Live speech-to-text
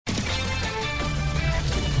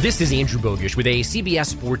This is Andrew Bogusch with a CBS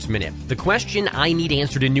Sports Minute. The question I need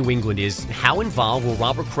answered in New England is, how involved will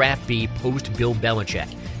Robert Kraft be post-Bill Belichick?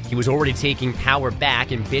 He was already taking power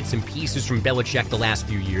back in bits and pieces from Belichick the last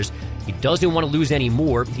few years. He doesn't want to lose any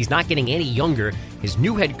more. He's not getting any younger. His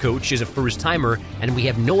new head coach is a first-timer, and we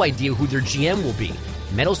have no idea who their GM will be.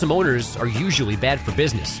 Meddlesome owners are usually bad for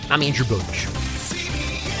business. I'm Andrew Bogusch.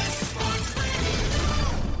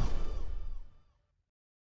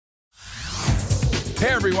 Hey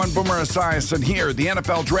everyone, Boomer Esiason here. The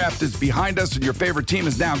NFL draft is behind us and your favorite team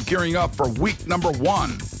is now gearing up for week number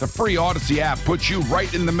 1. The free Odyssey app puts you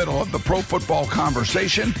right in the middle of the pro football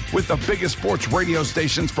conversation with the biggest sports radio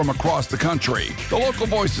stations from across the country. The local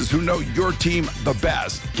voices who know your team the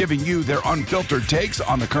best, giving you their unfiltered takes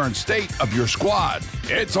on the current state of your squad.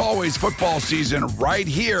 It's always football season right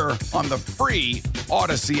here on the free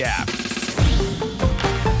Odyssey app.